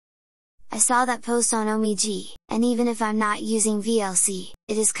I saw that post on OmiG, and even if I'm not using VLC,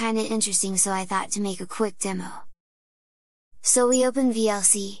 it is kinda interesting, so I thought to make a quick demo. So we open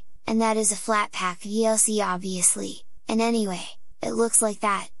VLC, and that is a Flatpak VLC obviously, and anyway, it looks like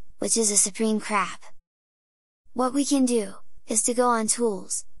that, which is a supreme crap. What we can do, is to go on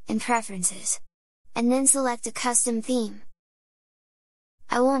Tools, and Preferences, and then select a custom theme.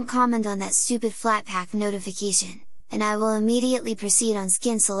 I won't comment on that stupid Flatpak notification, and I will immediately proceed on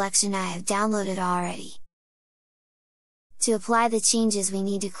skin selection I have downloaded already. To apply the changes we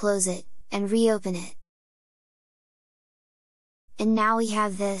need to close it, and reopen it. And now we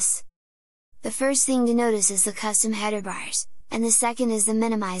have this. The first thing to notice is the custom header bars, and the second is the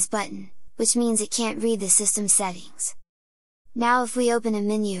minimize button, which means it can't read the system settings. Now if we open a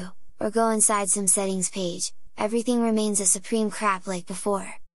menu, or go inside some settings page, everything remains a supreme crap like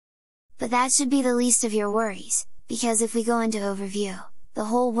before. But that should be the least of your worries, because if we go into Overview, the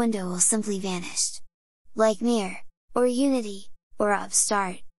whole window will simply vanish. Like Mir, or Unity, or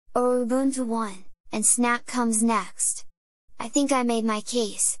Upstart, or Ubuntu 1, and Snap comes next. I think I made my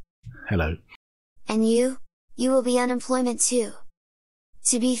case. Hello. And you? You will be unemployment too.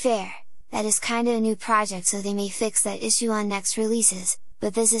 To be fair, that is kinda a new project, so they may fix that issue on next releases,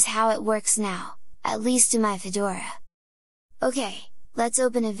 but this is how it works now, at least in my Fedora. Okay, let's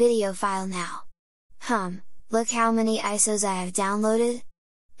open a video file now. Look how many ISOs I have downloaded?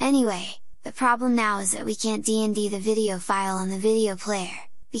 Anyway, the problem now is that we can't D&D the video file on the video player,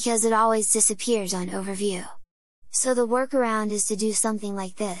 because it always disappears on Overview. So the workaround is to do something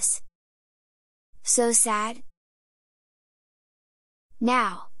like this. So sad?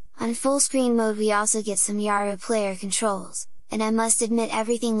 Now, on full screen mode we also get some Yaru player controls, and I must admit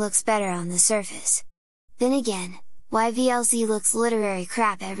everything looks better on the surface. Then again, why VLC looks literary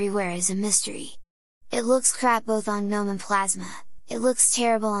crap everywhere is a mystery. It looks crap both on GNOME and Plasma, it looks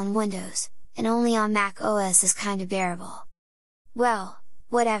terrible on Windows, and only on Mac OS is kinda bearable. Well,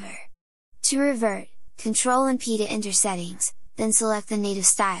 whatever. To revert, Ctrl and P to enter settings, then select the native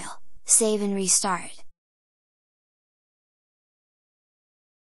style, save and restart.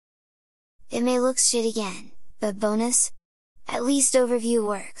 It may look shit again, but bonus? At least Overview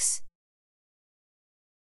works.